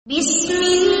بسم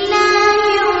الله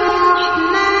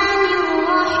الرحمن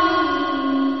الرحيم.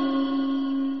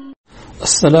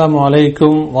 السلام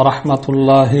عليكم ورحمة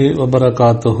الله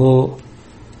وبركاته.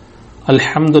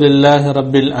 الحمد لله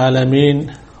رب العالمين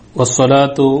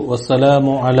والصلاة والسلام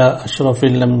على أشرف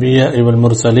الأنبياء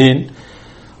والمرسلين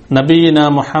نبينا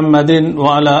محمد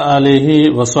وعلى آله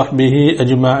وصحبه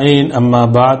أجمعين. أما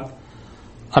بعد.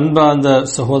 அன்பார்ந்த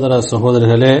சகோதர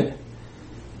சகோதரிகளே,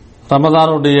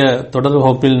 ரமதானுடைய தொடர்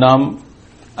வகுப்பில் நாம்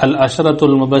அல்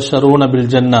அஷரத்துல் முபஷரூன பில்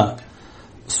ஜன்னா,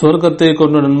 சொர்க்கத்தை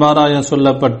கொண்டு நன்மாராயம்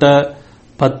சொல்லப்பட்ட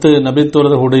 10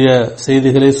 நபித்தோழர்களுடைய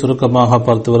செய்திகளை சுருக்கமாக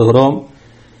பார்த்து வருகிறோம்.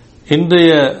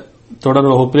 இன்றைய தொடர்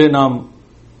வகுப்பிலே நாம்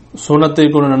சூனத்தை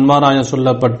கொண்டு நன்மாராயம்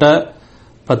சொல்லப்பட்ட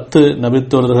 10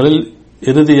 நபித்தோழர்களில்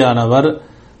இறுதியானவர்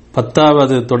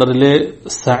 10வது தொடரிலே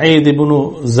சயீத் இப்னு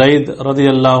ஸைத்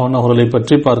ரலியல்லாஹு அன்ஹு அவர்களை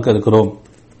பற்றி பார்க்க இருக்கிறோம்.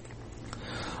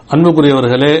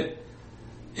 அன்புக்குரியவர்களே,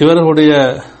 இவர்களுடைய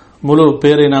முழு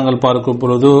பெயரை நாங்கள் பார்க்கும்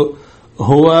பொழுது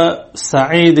ஹுவ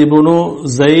Saeed ibn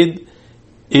Zaid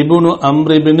ibn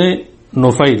Amr ibn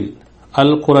Nufail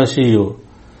al Qurashi.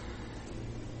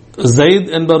 Zaid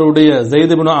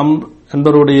ibn Amr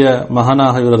என்பவருடைய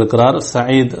மகனாக இவர் இருக்கிறார்,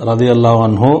 சயீத் ரலியல்லாஹு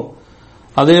அன்ஹு.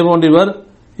 அதேபோன்று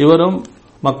இவரும்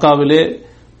மக்காவிலே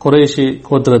குறைஷி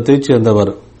கோத்திரத்தைச்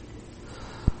சேர்ந்தவர்.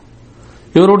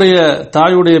 இவருடைய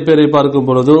தாயுடைய பெயரை பார்க்கும்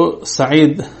பொழுது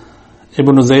சயீத்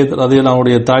இப்னு ஸைத் ரலியல்லாஹு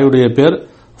அன்ஹுடைய தாயுடைய பெயர்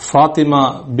ஃபாத்திமா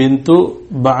பின்து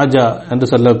பஅஜா என்று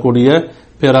சொல்லக்கூடிய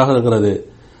பெயராக இருக்கிறது.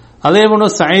 அதேபோன்று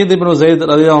சயீத் இப்னு ஸைத்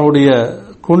ரலியல்லாஹு அன்ஹுடைய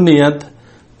குன்னியத்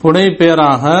புனை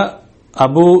பெயராக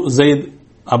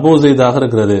அபு ஸைதாக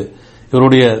இருக்கிறது.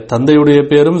 இவருடைய தந்தையுடைய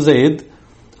பெயரும் ஸைத்.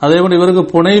 அதேபோன்று இவருக்கு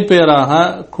புனை பெயராக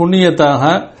குன்னியத்தாக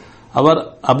அவர்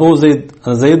அபு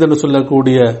ஸைத் என்று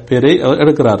சொல்லக்கூடிய பெயரை அவர்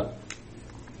எடுக்கிறார்.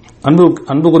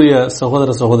 அன்புக்குரிய சகோதர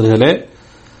சகோதரிகளே,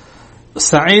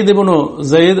 சயீத் இப்னு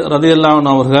ஸைத் ரலியல்லாஹு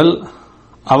அன்ஹு அவர்கள்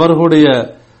அவர்களுடைய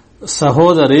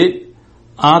சகோதரி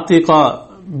ஆத்திகா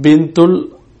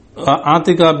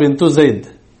பின்து ஸைத்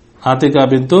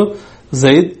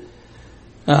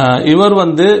இவர்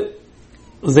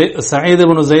சயீத்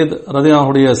இப்னு ஸைத் ரலியல்லாஹு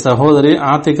அன்ஹுடைய சகோதரி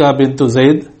ஆத்திகா பின்து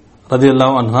ஸைத்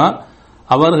ரலியல்லாஹு அன்ஹா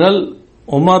அவர்கள்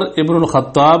உமர் இப்னு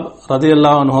கத்தாப்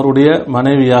ரலியல்லாஹு அன்ஹு அவருடைய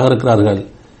மனைவியாக இருக்கிறார்கள்.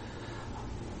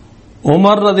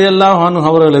 உமர் ரலியல்லாஹு அன்ஹு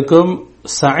அவர்களுக்கும்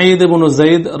சயீத் இப்னு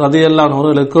ஸைத் ரலியல்லாஹு அன்ஹு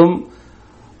அவர்களுக்கும்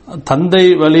தந்தை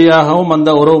வழியாகவும் அந்த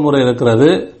உறவு முறை இருக்கிறது.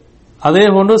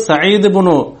 அதேபோன்று சயீத்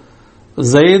இப்னு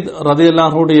ஸைத் ரலியல்லாஹு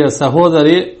அன்ஹுடைய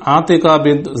சகோதரி ஆத்திகா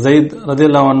பின்த் ஸைத்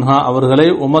ரலியல்லாஹு அன்ஹா அவர்களை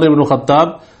உமர் இப்னு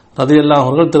கத்தாப் ரலியல்லாஹு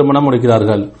அவர்கள் திருமணம்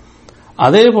முடிக்கிறார்கள்.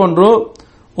 அதேபோன்று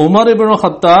உமர் இப்னு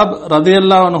கத்தாப்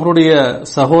ரலியல்லாஹு அன்ஹுடைய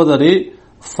சகோதரி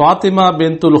ஃபாத்திமா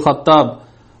பின்துல் கத்தாப்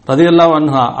ரலியல்லாஹு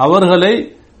அன்ஹா அவர்களை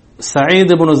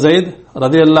சயீத் இப்னு ஸைத்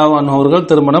ரலியல்லாஹு அன்ஹு அவர்கள்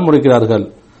திருமணம் முடிக்கிறார்கள்.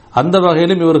 அந்த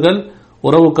வகையிலும் இவர்கள்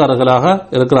உறவுக்காரர்களாக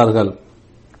இருக்கிறார்கள்.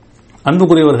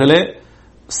 அன்புக்குரியவர்களே,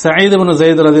 சயீத் இப்னு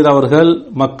ஸைத் ரலியல்லாஹு அவர்கள்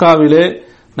மக்காவிலே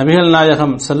நபிகள்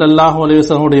நாயகம் ஸல்லல்லாஹு அலைஹி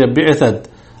வஸல்லம் பிஅஸத்,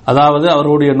 அதாவது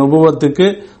அவர்களுடைய நுபுவத்துக்கு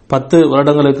 10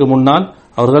 வருடங்களுக்கு முன்னால்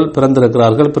அவர்கள்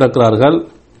பிறக்கிறார்கள்.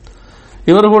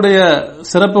 இவர்களுடைய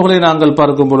சிறப்புகளை நாங்கள்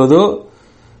பார்க்கும் பொழுது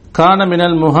கான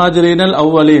மினல் முஹாஜிரீனல்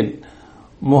அவ்வலீன்,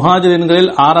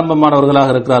 முஹாஜிரின்களில் ஆரம்பமானவர்களாக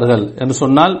இருக்கிறார்கள் என்று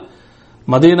சொன்னால்,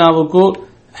 மதீனாவுக்கு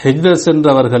ஹிஜ்ரத்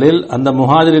சென்றவர்களில் அந்த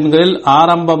முஹாஜிரின்களில்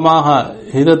ஆரம்பமாக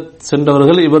ஹிஜ்ரத்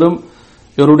சென்றவர்கள் இவரும்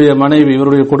இவருடைய மனைவி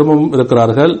இவருடைய குடும்பமும்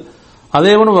இருக்கிறார்கள்.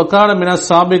 அதேபோன்று வக்கான மினஸ்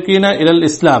சாபிகீன இலல்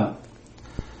இஸ்லாம்,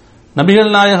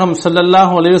 நபிகள் நாயகம்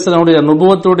ஸல்லல்லாஹு அலைஹி வஸல்லம்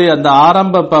நுபுவத்துடைய அந்த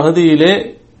ஆரம்ப பகுதியிலே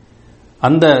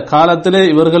அந்த காலத்திலே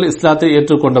இவர்கள் இஸ்லாத்தை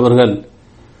ஏற்றுக்கொண்டவர்கள்.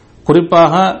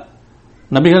 குறிப்பாக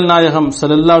நபிகள் நாயகம்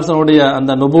ஸல்லல்லாஹு அலைஹி வஸல்லம்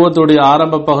அந்த நுபுவத்துடைய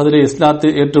ஆரம்ப பகுதியிலே இஸ்லாத்தை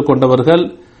ஏற்றுக்கொண்டவர்கள்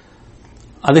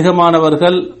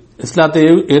அதிகமானவர்கள். இஸ்லாத்தை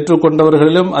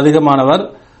ஏற்றுக்கொண்டவர்களிலும்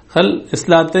அதிகமானவர்கள்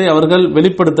இஸ்லாத்தை அவர்கள்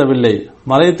வெளிப்படுத்தவில்லை,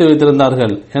 மறைத்து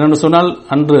வைத்திருந்தார்கள். ஏனென்று சொன்னால்,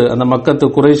 அன்று அந்த மக்கத்து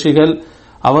குறைஷிகள்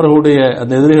அவர்களுடைய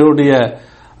அந்த எதிரிகளுடைய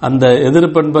அந்த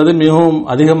எதிர்ப்பு என்பது மிகவும்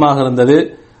அதிகமாக இருந்தது.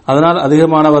 அதனால்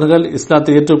அதிகமானவர்கள்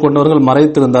இஸ்லாத்தை ஏற்றுக்கொண்டவர்கள்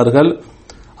மறைத்திருந்தார்கள்.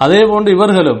 அதேபோன்று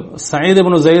இவர்களும் சயீத்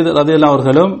இப்னு ஸைத் ரலியல்லாஹு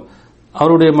அவர்களும்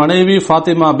அவருடைய மனைவி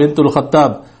ஃபாத்திமா பின்துல்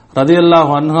கத்தாப்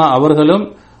ரலியல்லாஹு அன்ஹா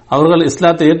அவர்கள்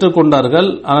இஸ்லாத்தை ஏற்றுக்கொண்டார்கள்.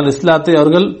 ஆனால் இஸ்லாத்தை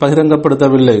அவர்கள்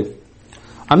பகிரங்கப்படுத்தவில்லை.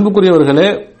 அன்புக்குரியவர்களே,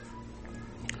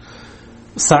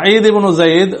 சயீத் இப்னு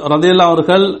ஸைத் ரலியல்லாஹு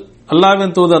அவர்கள்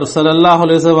அல்லாஹ்வின் தூதர் ஸல்லல்லாஹு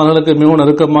அலைஹி வஸல்லம் அவர்களுக்கு மிகவும்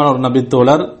நெருக்கமான ஒரு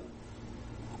நபித்தோழர்.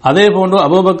 அதேபோன்று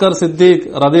அபூபக்கர் சித்திக்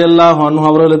ரலியல்லாஹு அன்ஹு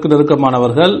அவர்களுக்கு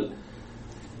நெருக்கமானவர்கள்.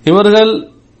 இவர்கள்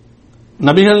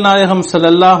நபிகள் நாயகம்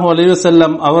ஸல்லல்லாஹு அலைஹி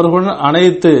வஸல்லம் அவர்களுடன்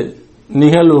அனைத்து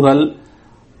நிகழ்வுகள்,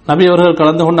 நபி அவர்கள்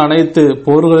கலந்து கொண்ட அனைத்து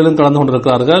போர்களிலும் கலந்து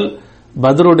கொண்டிருக்கிறார்கள்.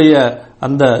 பத்ருடைய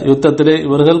அந்த யுத்தத்திலே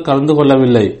இவர்கள் கலந்து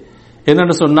கொள்ளவில்லை.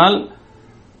 என்னென்று சொன்னால்,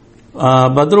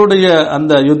 பத்ருடைய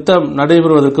அந்த யுத்தம்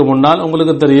நடைபெறுவதற்கு முன்னால்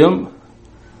உங்களுக்கு தெரியும்,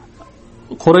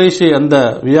 குறைஷி அந்த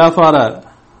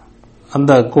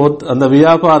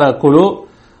வியாபார குழு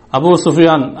அபூ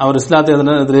சுஃபியான் அவர் இஸ்லாத்தை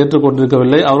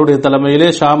ஏற்றுக்கொண்டிருக்கவில்லை. அவருடைய தலைமையிலே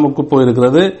ஷாமுக்கு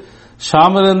போயிருக்கிறது.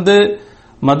 ஷாமிலிருந்து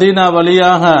மதீனா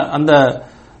வழியாக அந்த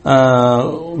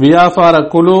வியாபார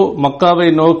குழு மக்காவை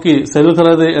நோக்கி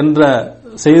செல்கிறது என்ற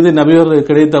செய்தி நபியவர்களுக்கு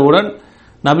கிடைத்தவுடன்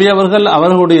நபி அவர்கள்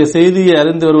அவர்களுடைய செய்தியை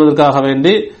அறிந்து வருவதற்காக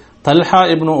வேண்டி தல்ஹா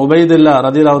இப்னு உபைதுல்லா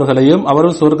ரதியல்லாஹு அவர்களையும்,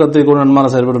 அவரும் சுவர்க்கத்தை கூட நன்மான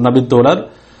செயல்படும் நபித்தோழர்,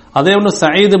 அதே ஒன்று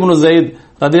சயீத் இப்னு ஸைத்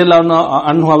ரதியல்லாஹு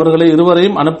அன்ஹு அவர்களை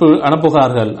இருவரையும்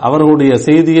அனுப்புகிறார்கள் அவர்களுடைய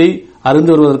செய்தியை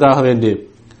அறிந்து வருவதற்காக வேண்டி.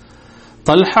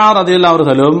 தல்ஹா ரதியல்லாஹு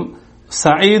அவர்களும்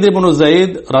சயீத் இப்னு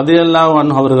ஸைத் ரதியல்லாஹு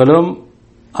அன்ஹு அவர்களும்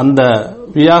அந்த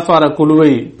வியாபார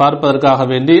குழுவை பார்ப்பதற்காக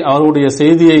வேண்டி அவர்களுடைய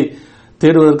செய்தியை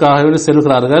தேடுவதற்காக வேண்டி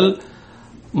செல்கிறார்கள்.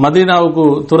 மதீனாவுக்கு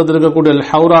தூரத்தில் இருக்கக்கூடிய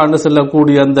ஹவுரா என்று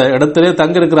செல்லக்கூடிய அந்த இடத்திலே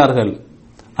தங்கியிருக்கிறார்கள்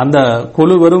அந்த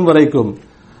குழு வரும் வரைக்கும்.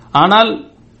 ஆனால்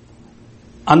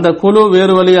அந்த குழு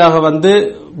வேறு வழியாக வந்து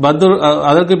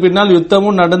அதற்கு பின்னால்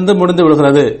யுத்தமும் நடந்து முடிந்து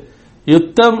விடுகிறது.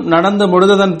 யுத்தம் நடந்து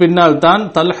முடிந்ததன் பின்னால் தான்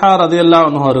தல்ஹா ரதியல்லாஹு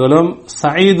அன்ஹு அவர்களும்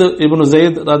சயீத் இப்னு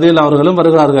ஸைத் ரதியல்லாஹு அவர்களும்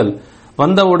வருகிறார்கள்.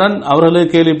 வந்தவுடன்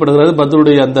அவர்களுக்கு கேள்விப்படுகிறது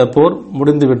பத்ருடைய அந்த போர்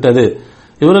முடிந்து விட்டது.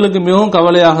 இவர்களுக்கு மிகவும்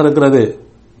கவலையாக இருக்கிறது.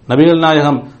 நபிகள்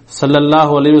நாயகம்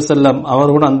ஸல்லல்லாஹு அலைஹி வஸல்லம்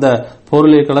அவர்களும் அந்த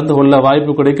போரிலே கலந்து கொள்ள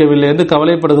வாய்ப்பு கிடைக்கவில்லை என்று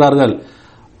கவலைப்படுகிறார்கள்.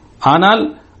 ஆனால்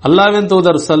அல்லாஹ்வின்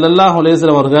தூதர் ஸல்லல்லாஹு அலைஹி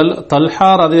வஸல்லம் அவர்கள் தல்ஹா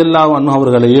ரலியல்லாஹு அன்ஹு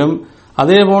அவர்களையும்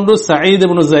அதேபோன்று சயீத்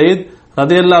இப்னு ஸைத்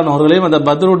ரலியல்லாஹு அன்ஹு அவர்களையும் அந்த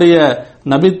பத்ருடைய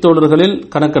நபித்தோழர்களில்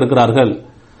கணக்கெடுக்கிறார்கள்.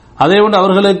 அதேபோன்று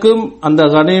அவர்களுக்கும் அந்த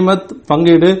கனிமத்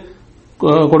பங்கீடு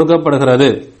கொடுக்கப்படுகிறது.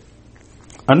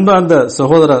 அன்பார்ந்த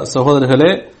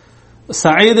சகோதரர்களே,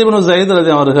 சயீத் இப்னு ஸைத்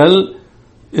ரலியல்லாஹு அவர்கள்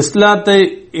இஸ்லாத்தை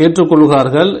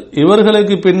ஏற்றுக்கொள்கிறார்கள்.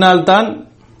 இவர்களுக்கு பின்னால் தான்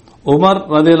உமர்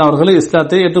ரலியல்லாஹு அவர்கள்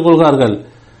இஸ்லாத்தை ஏற்றுக்கொள்கிறார்கள்.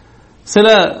 சில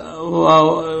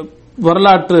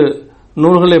வரலாற்று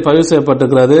நூல்களை பதிவு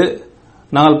செய்யப்பட்டிருக்கிறது.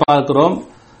 நாங்கள் பார்க்கிறோம்,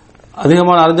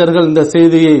 அதிகமான அறிஞர்கள் இந்த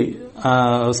செய்தியை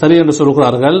சரி என்று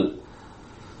சொல்கிறார்கள்.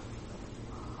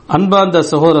 அன்பார்ந்த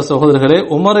சகோதரர்களே,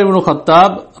 உமர் இப்னு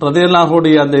கத்தாப் ரலியல்லாஹு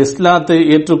அந்த இஸ்லாத்தை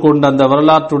ஏற்றுக்கொண்ட அந்த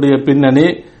வரலாற்றுடைய பின்னணி,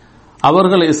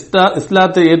 அவர்கள்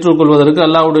இஸ்லாத்தை ஏற்றுக்கொள்வதற்கு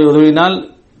அல்லாஹ்வுடைய உதவியினால்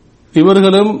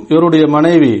இவர்களும் இவருடைய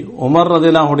மனைவி உமர்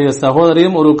ரலியல்லாஹு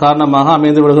சகோதரியும் ஒரு காரணமாக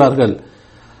அமைந்து விடுகிறார்கள்.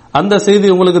 அந்த செய்தி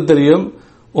உங்களுக்கு தெரியும்.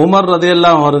 உமர்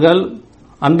ரலியல்லாஹு அவர்கள்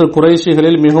அன்று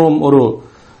குறைஷிகளில் மிகவும் ஒரு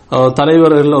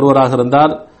தலைவர்கள் ஒருவராக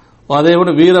இருந்தார். அதேபோல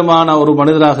வீரமான ஒரு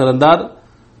மனிதராக இருந்தார்.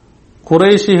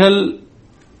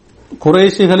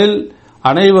 குறைஷிகளில்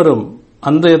அனைவரும்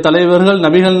அன்றைய தலைவர்கள்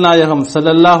நபிகள் நாயகம்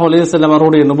ஸல்லல்லாஹு அலைஹி வஸல்லம்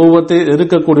அவருடைய நுபுவத்தை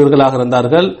இருக்கக்கூடியவர்களாக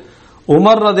இருந்தார்கள்.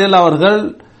 உமர் ரலியல்லாஹு அவர்கள்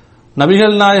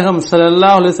நபிகள் நாயகம்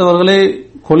ஸல்லல்லாஹு அலைஹி வஸல்லம் அவர்களை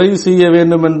கொலை செய்ய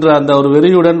வேண்டும் என்ற அந்த ஒரு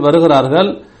வெறியுடன் வருகிறார்கள்.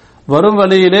 வரும்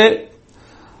வழியிலே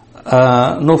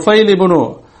நுஃபைல் இப்னு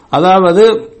அதாவது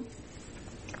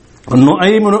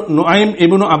நுஐம்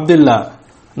இப்னு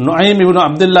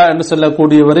அப்துல்லா என்று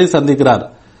சொல்லக்கூடியவரை சந்திக்கிறார்.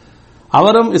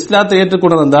 அவரும் இஸ்லாத்தை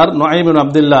ஏற்றுக்கொண்டிருந்தார். நுஐம் இப்னு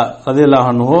அப்துல்லா ரலியல்லாஹு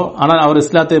அன்ஹு. ஆனால் அவர்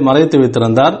இஸ்லாத்தை மறைத்து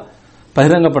வைத்திருந்தார்,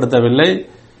 பகிரங்கப்படுத்தவில்லை.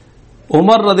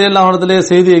 உமர் ரலியல்லாஹு அன்ஹுவிலே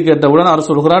செய்தியை கேட்டவுடன் அவர்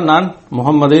சொல்கிறார், நான்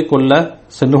முகம்மதை கொல்ல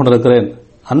சென்று கொண்டிருக்கிறேன்.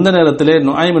 அந்த நேரத்திலே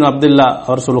நுஐம் இப்னு அப்துல்லா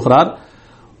அவர் சொல்கிறார்,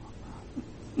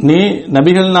 நீ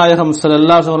நபிகள் நாயகம்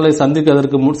ஸல்லல்லாஹு அலைஹி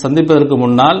வஸல்லம் சந்திப்பதற்கு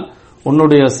முன்னால்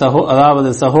உன்னுடைய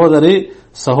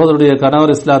சகோதரியுடைய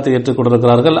கணவர் இஸ்லாத்தை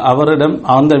ஏற்றுக்கொண்டிருக்கிறார்கள், அவரிடம்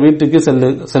அந்த வீட்டுக்கு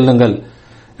செல்லுங்கள்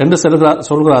என்று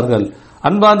சொல்கிறார்கள்.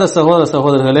 அன்பார்ந்த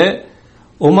சகோதரர்களே,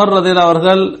 உமர் ரலியல்லாஹு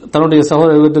அவர்கள் தன்னுடைய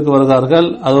சகோதரர் வீட்டுக்கு வருகிறார்கள்.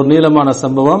 அது ஒரு நீளமான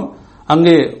சம்பவம்.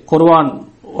 அங்கே குர்ஆன்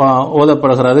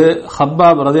ஓதப்படுகிறது.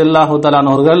 ஹப்பாப் ரலியல்லாஹு தஆலா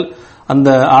அவர்கள் அந்த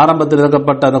ஆரம்பத்தில்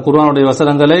இறக்கப்பட்ட அந்த குர்ஆனுடைய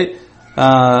வசனங்களை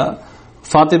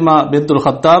Fathima பின்துல்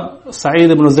Khattab,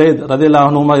 Zayed ibn Zaid ரலியல்லாஹு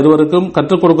அன்ஹுமா இருவருக்கும்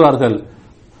கற்றுக் கொடுக்கிறார்கள்.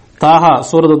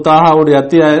 சூரத்து தாஹாவுடைய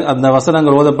அந்த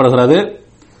வசனங்கள் ஓதப்படுகிறது.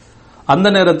 அந்த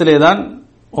நேரத்திலே தான்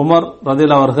உமர்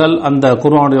ரலியல்லாஹு அவர்கள் அந்த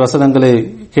குர்ஆனுடைய வசனங்களை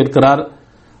கேட்கிறார்.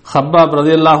 ஹப்பாப்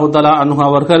ரலியல்லாஹு தஆலா அன்ஹு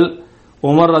அவர்கள்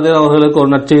உமர் ரலியல்லாஹு அவர்களுக்கு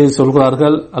ஒரு நற்செய்தி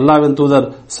சொல்கிறார்கள். அல்லாஹ்வின் தூதர்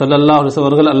ஸல்லல்லாஹு அலைஹி வஸல்லம்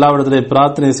அவர்கள் அல்லாஹ்விடத்திலே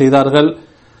பிரார்த்தனை செய்தார்கள்.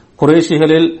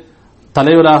 குறைஷிகளில்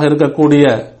தலைவராக இருக்கக்கூடிய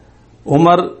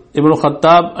உமர் இப்னு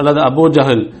கத்தாப் அல்லது அபூ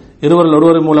ஜஹல் இருவரில்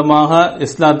ஒருவர் மூலமாக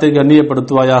இஸ்லாத்தை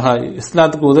கண்ணியப்படுத்துவாயாக,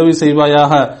 இஸ்லாத்துக்கு உதவி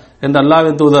செய்வாயாக என்று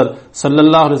அல்லாஹ்வின் தூதர்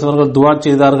ஸல்லல்லாஹு அலைஹி வஸல்லம் அவர்கள் துஆ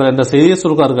செய்தார்கள் என்ற செய்தியை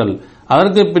சொல்கிறார்கள்.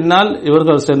 அதற்கு பின்னால்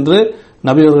இவர்கள் சென்று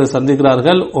நபி அவர்களை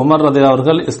சந்திக்கிறார்கள். உமர் ரலியல்லாஹு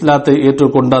அவர்கள் இஸ்லாத்தை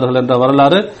ஏற்றுக்கொண்டார்கள் என்ற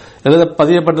வரலாறு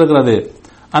பதியப்பட்டிருக்கிறது.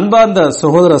 அன்பார்ந்த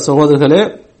சகோதரர்களே,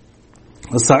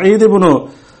 சயீத் இப்னு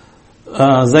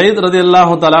ஸைத்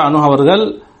ரலியல்லாஹு தஆலா அன்ஹு அவர்கள்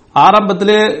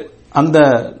ஆரம்பத்திலே அந்த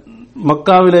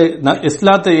மக்காவிலே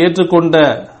இஸ்லாத்தை ஏற்றுக்கொண்ட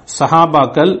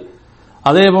சஹாபாக்கள்,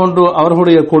 அதேபோன்று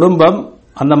அவர்களுடைய குடும்பம்,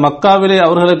 அந்த மக்காவிலே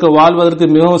அவர்களுக்கு வாழ்வதற்கு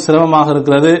மிகவும் சிரமமாக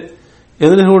இருக்கிறது.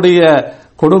 எதிரிகளுடைய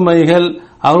கொடுமைகள்,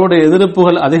 அவருடைய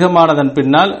எதிர்ப்புகள் அதிகமானதன்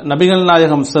பின்னால் நபிகள்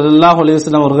நாயகம் ஸல்லல்லாஹு அலைஹி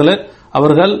வஸல்லம்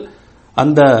அவர்கள்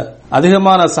அந்த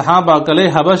அதிகமான சஹாபாக்களை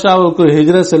ஹபஷாவுக்கு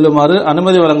ஹிஜ்ரத் செல்லுமாறு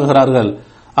அனுமதி வழங்குகிறார்கள்.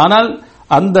 ஆனால்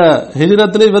அந்த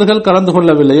ஹிஜ்ரத்திலே இவர்கள் கலந்து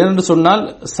கொள்ளவில்லை. ஏனென்று சொன்னால்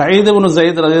சயீத் இப்னு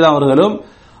ஸைத் ரலியல்லாஹு அவர்களும்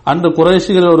அன்று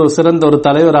குறைஷிகள் ஒரு சிறந்த ஒரு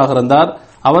தலைவராக இருந்தார்.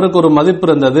 அவருக்கு ஒரு மதிப்பு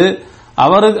இருந்தது.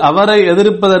 அவரை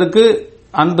எதிர்ப்பதற்கு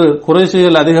அன்று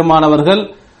குறைஷிகள் அதிகமானவர்கள்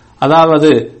அதாவது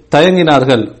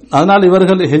தயங்கினார்கள். அதனால்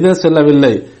இவர்கள் ஹிஜ்ரத்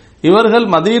செல்லவில்லை. இவர்கள்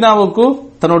மதீனாவுக்கு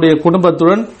தன்னுடைய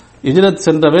குடும்பத்துடன் ஹிஜ்ரத்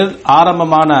சென்றவர்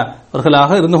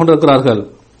ஆரம்பமானவர்களாக இருந்து கொண்டிருக்கிறார்கள்.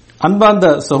 அன்பார்ந்த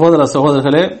சகோதர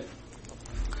சகோதரர்களே,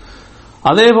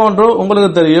 அதேபோன்று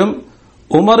உங்களுக்கு தெரியும்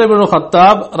உமர் இப்னு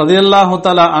கத்தாப் ரலியல்லாஹு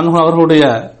தஆலா அன்ஹு அவர்களுடைய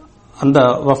அந்த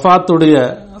வஃபாத்துடைய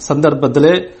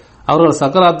சந்தர்ப்பத்திலே, அவர்கள்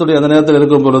சக்கராத்துடைய அந்த நேரத்தில்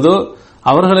இருக்கும் பொழுது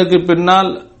அவர்களுக்கு பின்னால்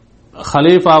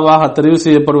ஹலீஃபாவாக தெரிவு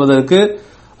செய்யப்படுவதற்கு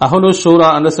அஹ்லு ஷூரா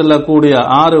என்று சொல்லக்கூடிய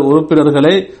 6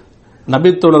 உறுப்பினர்களை,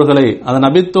 நபித்தோழர்களை, அந்த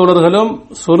நபித்தோழர்களும்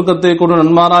சுருக்கத்தை கொண்டு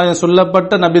நன்மாராயம்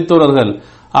சொல்லப்பட்ட நபித்தோழர்கள்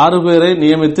 6 பேரை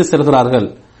நியமித்து செல்கிறார்கள்.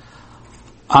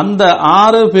 அந்த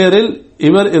 6 பேரில்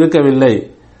இவர் இருக்கவில்லை.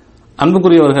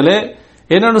 அன்புக்குரியவர்களே,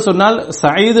 என்னென்னு சொன்னால்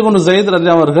சயீத் இப்னு ஸைத்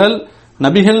ரலியல்லாஹு அவர்கள்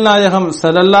நபிகள் நாயகம்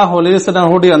ஸல்லல்லாஹு அலைஹி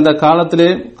வஸல்லம் அந்த காலத்திலே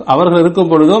அவர்கள்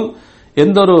இருக்கும் பொழுதும்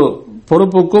எந்த ஒரு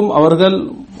பொறுப்புக்கும் அவர்கள்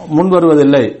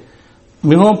முன்வருவதில்லை.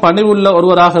 மிகவும் பணிவுள்ள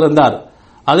ஒருவராக இருந்தார்.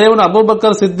 அதேபோல்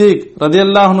அபூபக்கர் சித்திக்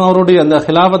ரலியல்லாஹு அன்ஹு அவருடைய அந்த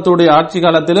ஹிலாஃபத்துடைய ஆட்சி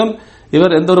காலத்திலும்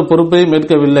இவர் எந்த ஒரு பொறுப்பையும்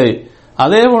ஏற்கவில்லை.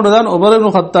 அதேபோன்றுதான் உமர்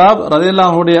இப்னு கத்தாப்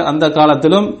ரலியல்லாஹு அன்ஹுடைய அந்த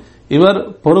காலத்திலும் இவர்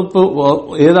பொறுப்பு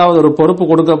ஏதாவது ஒரு பொறுப்பு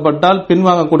கொடுக்கப்பட்டால்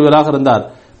பின்வாங்கக்கூடியவராக இருந்தார்.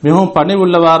 மிகவும்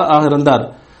பணிவுள்ளவராக இருந்தார்.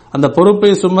 அந்த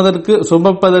பொறுப்பை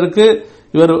சுமப்பதற்கு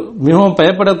இவர் மிகவும்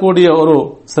பயப்படக்கூடிய ஒரு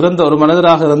சிறந்த ஒரு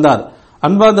மனிதராக இருந்தார்.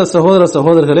 அன்பார்ந்த சகோதர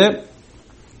சகோதரர்களே,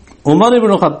 உமர்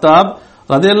இப்னு கத்தாப்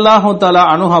ரலியல்லாஹு தஆலா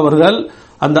அன்ஹு அவர்கள்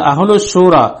அந்த அஹ்லு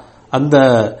ஷூரா, அந்த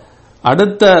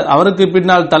அடுத்த அவருக்கு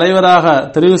பின்னால் தலைவராக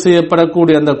தெரிவு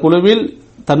செய்யப்படக்கூடிய அந்த குழுவில்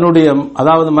தன்னுடைய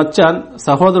அதாவது மச்சான்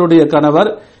சகோதரருடைய கணவர்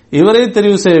இவரை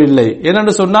தெரிவு செய்யவில்லை.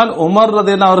 ஏனென்று சொன்னால் உமர்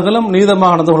ரலியல்லாஹு அவர்களும்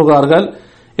நீதமாக நடந்து கொள்கிறார்கள்.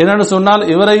 ஏனென்று சொன்னால்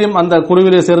இவரையும் அந்த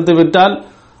குழுவிலே சேர்த்து விட்டால்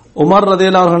உமர்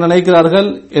ரலியல்லாஹு அவர்கள் நினைக்கிறார்கள்,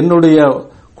 என்னுடைய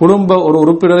குடும்ப ஒரு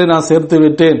உறுப்பினரை நான் சேர்த்து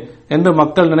விட்டேன் என்று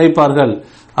மக்கள் நினைப்பார்கள்.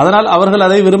 அதனால் அவர்கள்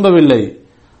அதை விரும்பவில்லை.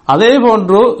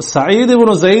 அதேபோன்று சயீத்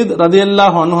இப்னு ஸைத்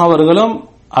ரலியல்லாஹு அன்ஹு அவர்களும்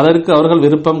அதற்கு அவர்கள்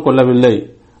விருப்பம் கொள்ளவில்லை.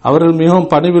 அவர்கள் மிகவும்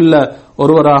பணிவுள்ள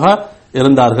ஒருவராக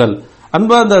இருந்தார்கள்.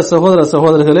 அன்பார்ந்த சகோதர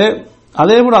சகோதரர்களே,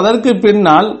 அதேபோல் அதற்கு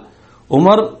பின்னால்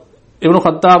உமர் இப்னு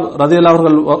கத்தாப் ரலியல்லாஹு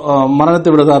அவர்கள் மரணத்தை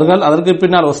விடுகிறார்கள். அதற்கு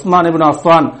பின்னால் உஸ்மான் இப்னு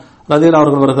அஃபான் ரலியல்லாஹு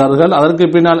அவர்கள் வருகிறார்கள். அதற்கு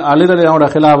பின்னால் அலி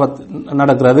ரலியல்லாஹு ஹிலாஃபத்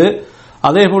நடக்கிறது.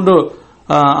 அதேபோன்று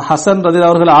ஹசன்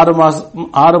ரலியல்லாஹு அவர்கள்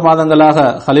 6 மாதங்களாக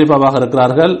ஹலீஃபாவாக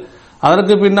இருக்கிறார்கள்.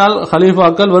 அதற்கு பின்னால்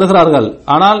ஹலீஃபாக்கள் வருகிறார்கள்.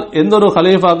 ஆனால் எந்த ஒரு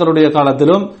ஹலீஃபாக்களுடைய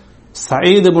காலத்திலும்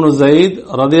சயீத் இப்னு ஸைத்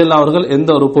ரலியல்லாஹு அவர்கள் எந்த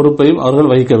ஒரு பொறுப்பையும் அவர்கள்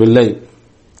வகிக்கவில்லை.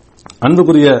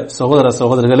 அன்புக்குரிய சகோதர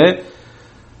சகோதரர்களே,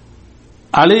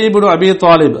 அலி இப்னு அபி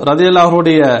தாலிப் ரலியல்லாஹு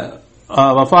அவருடைய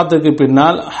வஃபாத்துக்கு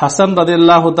பின்னால் ஹசன்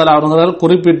ரலியல்லாஹு தஆலா அவர்கள்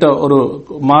குறிப்பிட்ட ஒரு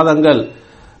மாதங்கள்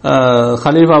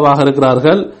ஹலீஃபாவாக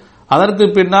இருக்கிறார்கள். அதற்கு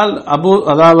பின்னால்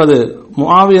அதாவது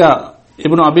முஆவியா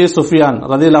இப்னு அபி சுஃபியான்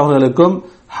ரலியல்லாஹு அவர்களுக்கும்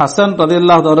ஹசன்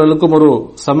ரலியல்லாஹு அவர்களுக்கும் ஒரு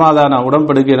சமாதான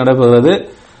உடன்படிக்கை நடைபெறுகிறது.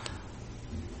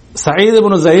 சயீத்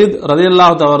இப்னு ஸைத்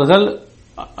ரலியல்லாஹு அவர்கள்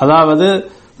அதாவது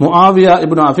முஆவியா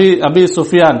இப்னு அபி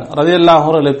சுஃபியான் ரலியல்லாஹு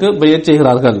அவர்களுக்கு பைஅத்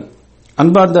செய்கிறார்கள்.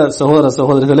 அன்பார்ந்த சகோதர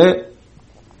சகோதரிகளே,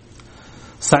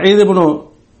 சயீத் இப்னு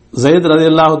ஸைத்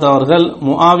ரலியல்லாஹு அவர்கள்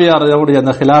முஆவியா ரலியல்லாஹு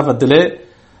அந்த ஹிலாஃபத்திலே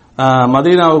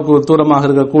மதீனாவுக்கு தூரமாக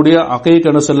இருக்கக்கூடிய அகீக்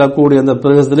என்று சொல்லக்கூடிய அந்த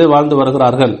பிரதேசத்திலே வாழ்ந்து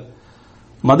வருகிறார்கள்.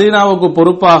 மதீனாவுக்கு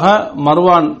பொறுப்பாக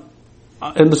மர்வான்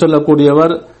என்று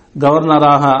சொல்லக்கூடியவர்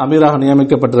கவர்னராக அமீராக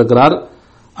நியமிக்கப்பட்டிருக்கிறார்.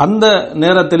 அந்த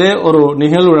நேரத்திலே ஒரு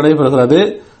நிகழ்வு நடைபெறுகிறது.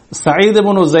 சயீத்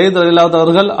இப்னு ஸைத் ரலியல்லாஹு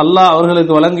அவர்கள் அல்லாஹ்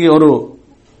அவர்களுக்கு வழங்கிய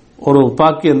ஒரு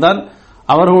பாக்கியம்தான்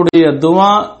அவர்களுடைய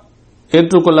துஆ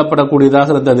ஏற்றுக்கொள்ளப்படக்கூடியதாக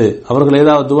இருந்தது. அவர்கள்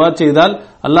ஏதாவது துஆ செய்தால்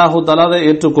அல்லாஹு தஆலா அதை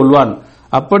ஏற்றுக்கொள்வான்.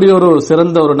 அப்படி ஒரு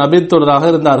சிறந்த ஒரு நபித்தோழராக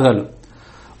இருந்தார்கள்.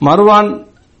 மர்வான்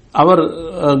அவர்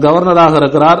கவர்னராக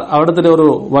இருக்கிறார். அவரிடத்தில் ஒரு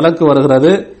வழக்கு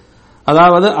வருகிறது.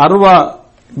 அதாவது அர்வா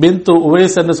பின்து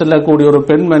உவைஸ் என்று சொல்லக்கூடிய ஒரு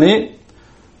பெண்மணி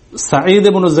சயீத்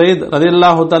இப்னு ஸைத்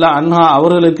ரலியல்லாஹு தஆலா அன்ஹா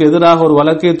அவர்களுக்கு எதிராக ஒரு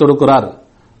வழக்கை தொடுக்கிறார்.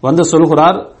 வந்து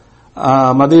சொல்கிறார்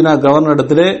மதீனா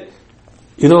கவர்னரிடத்திலே,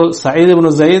 இதோ சயீத்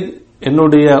இப்னு ஸைத்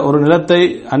என்னுடைய ஒரு நிலத்தை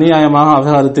அநியாயமாக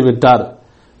அபகரித்து விட்டார்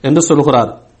என்று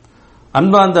சொல்கிறார்.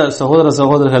 அன்பார்ந்த சகோதர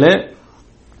சகோதரர்களே,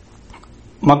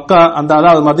 மக்கா அந்த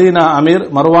அதாவது மதீனா அமீர்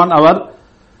மர்வான் அவர்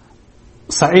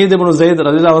சயீத் இப்னு ஸைத்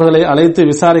ரலியல்லாஹு அவர்களை அழைத்து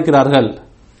விசாரிக்கிறார்கள்.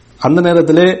 அந்த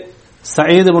நேரத்திலே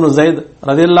சயீத் இப்னு ஸைத்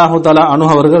ரலியல்லாஹு தஆலா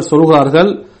அன்ஹு அவர்கள்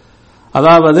சொல்கிறார்கள்,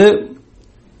 அதாவது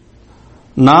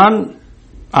நான்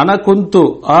அனகுந்து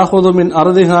ஆஹுது மின்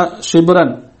அர்திஹா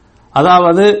ஷிப்ரன்,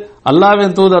 அதாவது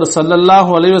அல்லாஹ்வின் தூதர்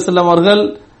ஸல்லல்லாஹு அலைஹி வஸல்லம் அவர்கள்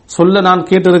சொல்ல நான்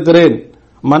கேட்டிருக்கிறேன்,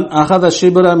 மன் அஹத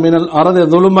ஷிப்ர மினல் அர்தி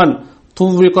ظுல்மன்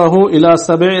துவ்விகஹு இலா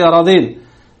சபஇ அரதீன்,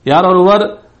 யார் ஒருவர்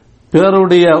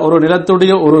பிறருடைய ஒரு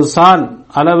நிலத்துடைய ஒரு சான்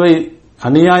அளவை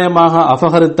அநியாயமாக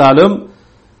அபகரித்தாலும்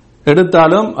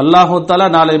எடுத்தாலும் அல்லாஹு தஆலா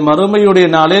நாளை மறுமையுடைய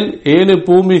நாளில் 7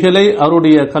 பூமிகளை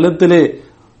அவருடைய கழுத்திலே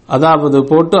அதாவது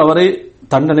போட்டு அவரை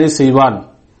தண்டனை செய்வான்,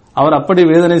 அவர் அப்படி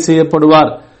வேதனை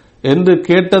செய்யப்படுவார் என்று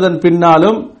கேட்டதன்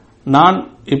பின்னாலும் நான்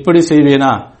இப்படி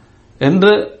செய்வேனா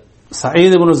என்று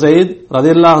சயீத் இப்னு ஸைத்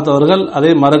ரலியல்லாஹு அவர்கள்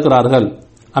அதை மறுக்கிறார்கள்.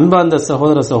 அன்பார்ந்த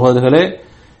சகோதர சகோதரிகளே,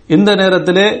 இந்த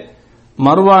நேரத்திலே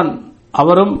மர்வான்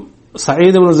அவரும்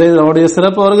சயீத் இப்னு ஸைத் அவருடைய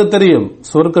சிறப்பு அவருக்கு தெரியும்.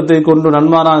 சொர்க்கத்தை கொண்டு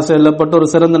நன்மாராக செல்லப்பட்ட ஒரு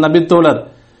சிறந்த நபித்தோழர்,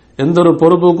 எந்த ஒரு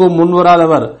பொறுப்புக்கும்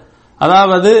முன்வராதவர்.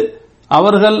 அதாவது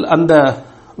அவர்கள் அந்த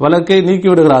வழக்கை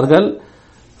நீக்கிவிடுகிறார்கள்.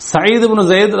 சயீத் இப்னு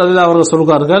ஸைத் ரலியல்லாஹு அவர்கள்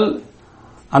சொல்கிறார்கள்,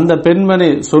 அந்த பெண்மணி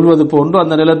சொல்வது போன்று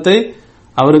அந்த நிலத்தை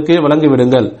அவருக்கே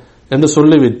வழங்கிவிடுங்கள் என்று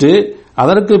சொல்லிவிட்டு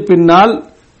அதற்கு பின்னால்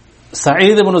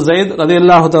சயீத் இப்னு ஸைத்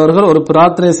ரலியல்லாஹு அவர்கள் ஒரு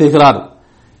பிரார்த்தனை செய்கிறார்.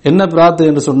 என்ன பிரார்த்தனை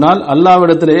என்று சொன்னால்,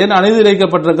 அல்லாஹ்விடத்தில் ஏன் அநீதி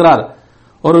இழைக்கப்பட்டிருக்கிறார்,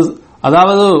 ஒரு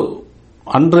அதாவது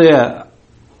அன்றைய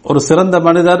ஒரு சிறந்த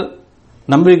மனிதர்,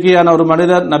 நம்பிக்கையான ஒரு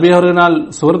மனிதர், நபி அவர்களினால்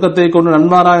சுவர்க்கத்தை கொண்டு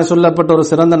நன்மாராக சொல்லப்பட்ட ஒரு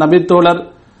சிறந்த நபித்தோழர்,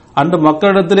 அன்று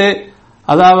மக்களிடத்திலே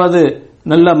அதாவது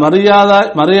நல்ல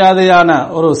மரியாதையான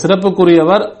ஒரு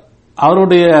சிறப்புக்குரியவர்,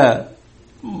 அவருடைய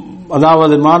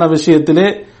அதாவது மான விஷயத்திலே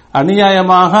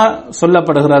அநியாயமாக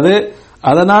சொல்லப்படுகிறது.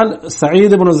 அதனால்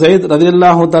சயீத் இப்னு ஸைத்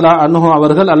ரலியல்லாஹு தஆலா அன்ஹு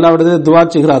அவர்கள் அல்லாஹ்விடத்தில் துஆ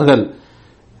செய்கிறார்கள்,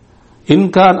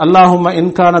 இன்கான் அல்லாஹும்ம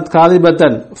இன்கானத்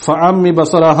காதிபத்தன் ஃபஅம்மி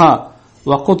பஸரஹா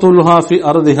வக்துல்ஹா ஃபி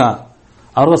அர்திஹா.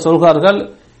 அவர்கள் சொல்கிறார்கள்,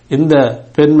 இந்த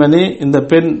பெண்மணி இந்த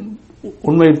பெண்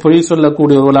உண்மை பொய்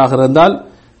சொல்லக்கூடியவர்களாக இருந்தால்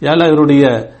யாழ் இவருடைய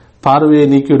பார்வையை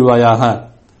நீக்கிவிடுவாயாக.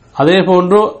 அதே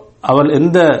போன்று அவள்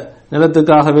எந்த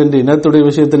நிலத்துக்காக வேண்டி நிலத்துடைய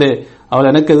விஷயத்திலே அவள்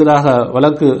எனக்கு எதிராக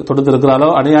வழக்கு தொடுத்திருக்கிறாளோ,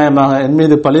 அநியாயமாக என்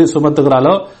மீது பழி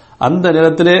சுமத்துகிறாளோ, அந்த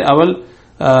நிலத்திலே அவள்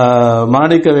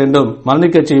மரணிக்க வேண்டும்,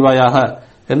 மரணிக்க செய்வாயாக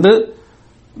என்று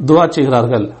துஆ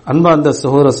செய்கிறார்கள். அன்பார்ந்த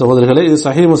சகோதர சகோதரிகளே, இது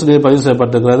சஹீஹ் முஸ்லிமில் பதிவு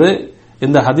செய்யப்பட்டிருக்கிறது.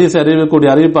 இந்த ஹதீஸை அறிவிக்கக்கூடிய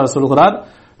அறிவிப்பாளர் சொல்கிறார்,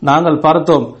 நாங்கள்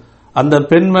பார்த்தோம் அந்த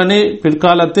பெண்மணி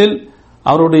பிற்காலத்தில்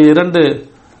அவருடைய 2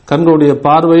 கண்களுடைய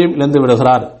பார்வையும் இழந்து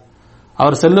விடுகிறார்.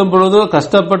 அவர் செல்லும் பொழுது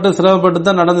கஷ்டப்பட்டு சிரமப்பட்டு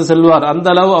தான் நடந்து செல்வார். அந்த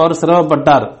அளவு அவர்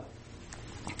சிரமப்பட்டார்.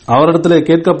 அவரிடத்தில்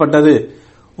கேட்கப்பட்டது,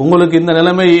 உங்களுக்கு இந்த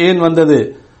நிலைமை ஏன் வந்தது?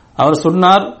 அவர்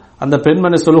சொன்னார், அந்த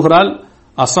பெண்மணி சொல்கிறாள்,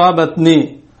 அசாபத்னி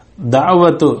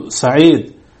தஅவத்து சயீத்,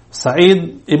 சயீத்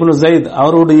இப்னு ஸைத்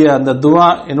அவருடைய அந்த துஆ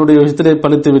என்னுடைய விஷயத்திலே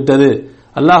பலித்து விட்டது,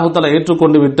 அல்லாஹ் தஆலா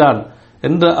ஏற்றுக்கொண்டு விட்டான்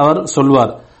என்று அவர்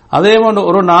சொல்வார். அதே போன்று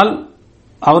ஒரு நாள்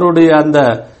அவருடைய அந்த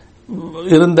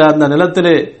இருந்த அந்த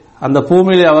நிலத்திலே அந்த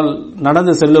பூமியிலே அவள்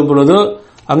நடந்து செல்லும் பொழுது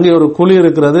அங்கே ஒரு குழி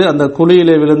இருக்கிறது, அந்த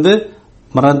குழியிலே விழுந்து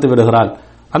மரணித்து விடுகிறாள்.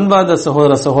 அன்பார்ந்த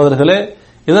சகோதர சகோதரர்களே,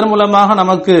 இதன் மூலமாக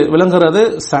நமக்கு விளங்குகிறது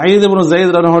சயீத் இப்னு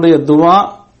ஸைத் அவர்களுடைய துஆ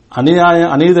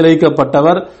அநீதி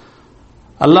இழைக்கப்பட்டவர்,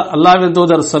 அல்லாஹ்வின்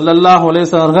தூதர் ஸல்லல்லாஹு அலைஹி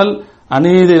வஸல்லம் அவர்கள்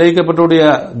அநீதி இழைக்கப்பட்டவருடைய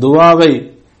துஆவை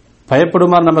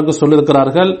பயப்படுமாறு நமக்கு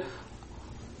சொல்லியிருக்கிறார்கள்.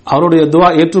 அவருடைய துஆ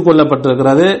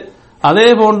ஏற்றுக்கொள்ளப்பட்டிருக்கிறது. அதே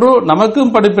போன்று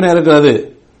நமக்கும் படிப்பினை இருக்கிறது.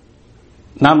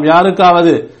 நாம்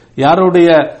யாருக்காவது யாருடைய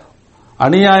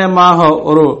அநியாயமாக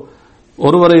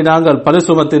ஒருவரை நாங்கள் பழி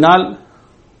சுமத்தினால்,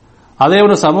 அதே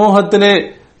ஒரு சமூகத்திலே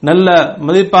நல்ல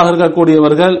மதிப்பாக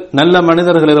இருக்கக்கூடியவர்கள் நல்ல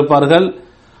மனிதர்கள் இருப்பார்கள்,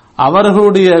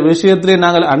 அவர்களுடைய விஷயத்திலே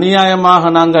நாங்கள்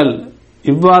அநியாயமாக நாங்கள்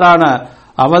இவ்வாறான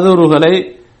அவதூறுகளை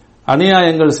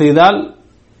அநியாயங்கள் செய்தால்,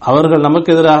 அவர்கள்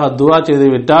நமக்கு எதிராக துஆ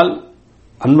செய்துவிட்டால்,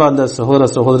 அன்பார்ந்த சகோதர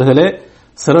சகோதரிகளே,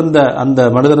 சிறந்த அந்த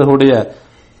மனிதர்களுடைய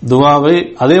துவாவை,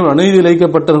 அதே அநீதி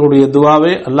இழைக்கப்பட்டவர்களுடைய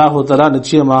துவாவை அல்லாஹு தஆலா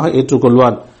நிச்சயமாக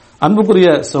ஏற்றுக்கொள்வான். அன்புக்குரிய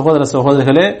சகோதர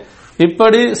சகோதரிகளே,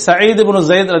 இப்படி சயீத் இப்னு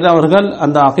ஸைத் அவர்கள்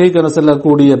அந்த அகீகா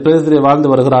செல்லக்கூடிய பிரதேசத்திலே வாழ்ந்து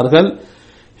வருகிறார்கள்.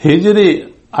 ஹிஜ்ரி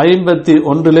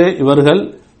 51 இவர்கள்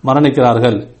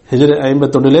மரணிக்கிறார்கள். ஹிஜ்ரி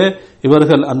 51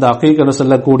 இவர்கள் அந்த அகீகா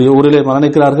செல்லக்கூடிய ஊரிலே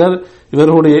மரணிக்கிறார்கள்.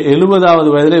 இவர்களுடைய 70வது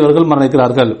வயதிலே இவர்கள்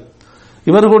மரணிக்கிறார்கள்.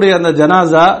 இவர்களுடைய அந்த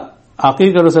ஜனாசா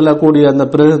அகீகா செல்லக்கூடிய அந்த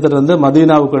பிரதேசத்திலிருந்து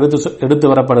மதீனாவுக்கு எடுத்து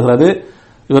வரப்படுகிறது.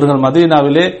 இவர்கள்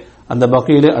மதீனாவிலே அந்த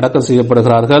பகீயிலே அடக்கம்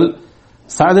செய்யப்படுகிறார்கள்.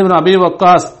 சஅத் இப்னு அபி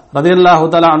வக்காஸ் ரலியல்லாஹு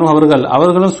தஆலா அன்ஹு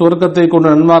அவர்களும் சுவர்க்கத்தை கொண்டு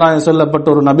நன்மாராயம் சொல்லப்பட்ட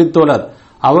ஒரு நபித்தோழர்,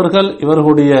 அவர்கள்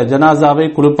இவர்களுடைய ஜனாசாவை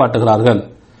குளிப்பாட்டுகிறார்கள்.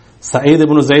 சயீத்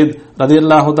இப்னு ஸைத்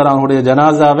ரலியல்லாஹு தஆலா அவருடைய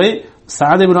ஜனாசாவை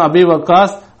சஅத் இப்னு அபி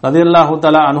வக்காஸ் ரலியல்லாஹு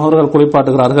தஆலா அன்ஹுவர்கள்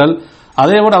குளிப்பாட்டுகிறார்கள்.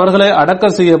 அதேபோல் அவர்களை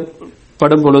அடக்கம்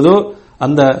செய்யப்படும் பொழுது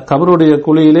அந்த கபருடைய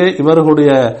குழியிலே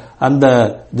இவர்களுடைய அந்த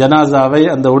ஜனாசாவை,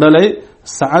 அந்த உடலை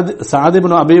சஅத்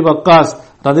இப்னு அபி வக்காஸ்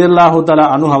ரலியல்லாஹு தஆலா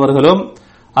அன்ஹு அவர்களும்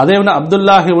அதேபோல்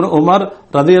அப்துல்லாஹ் இப்னு உமர்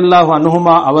ரலியல்லாஹு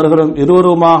அன்ஹுமா அவர்களும்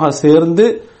இருவருமாக சேர்ந்து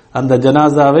அந்த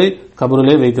ஜனாசாவை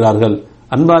கபரிலே வைக்கிறார்கள்.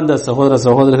 அன்பார்ந்த சகோதர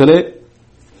சகோதரிகளே,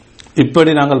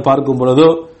 இப்படி நாங்கள் பார்க்கும் பொழுது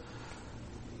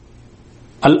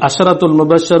அல் அஷரத்துல்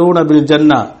முபஷ்ஷரூன பில்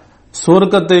ஜன்னா,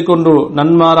 சுவர்க்கத்தை கொண்டு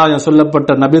நன்மாராய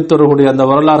சொல்லப்பட்ட நபித்தோர்களுடைய அந்த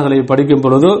வரலாறுகளை படிக்கும்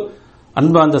பொழுது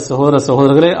அன்பார்ந்த சகோதர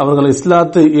சகோதரர்களே, அவர்கள்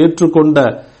இஸ்லாத்தை ஏற்றுக்கொண்ட,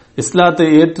 இஸ்லாத்தை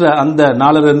ஏற்ற அந்த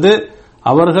நாளிலிருந்து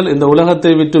அவர்கள் இந்த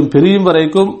உலகத்தை விட்டும் பிரியும்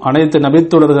வரைக்கும் அனைத்து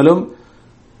நபித்தோழர்களும்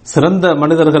சிறந்த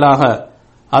மனிதர்களாக,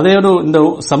 அதேபோல் இந்த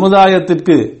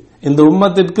சமுதாயத்திற்கு, இந்த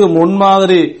உம்மத்திற்கு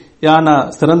முன்மாதிரியான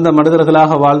சிறந்த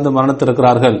மனிதர்களாக வாழ்ந்து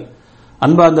மரணித்திருக்கிறார்கள்.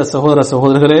 அன்பார்ந்த சகோதர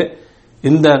சகோதரர்களே,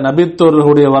 இந்த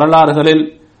நபித்தோர்களுடைய வரலாறுகளில்,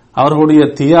 அவர்களுடைய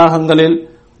தியாகங்களில்,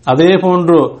 அதே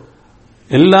போன்று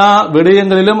எல்லா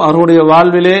விடயங்களிலும் அவர்களுடைய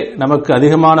வாழ்விலே நமக்கு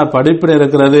அதிகமான படிப்பினை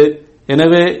இருக்கிறது.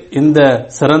 எனவே இந்த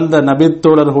சிறந்த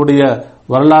நபித்தோழர்களுடைய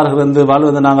வரலாறுகளிலிருந்து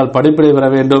வாழ்வதை நாங்கள் படிப்பினை பெற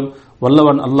வேண்டும்.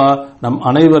 வல்லவன் அல்லாஹ் நம்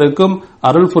அனைவருக்கும்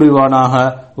அருள் புரிவானாக.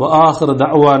 வ ஆகிரு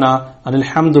தஅவானா அனில்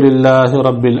ஹம்துலில்லாஹி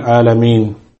ரப்பில் ஆலமீன்.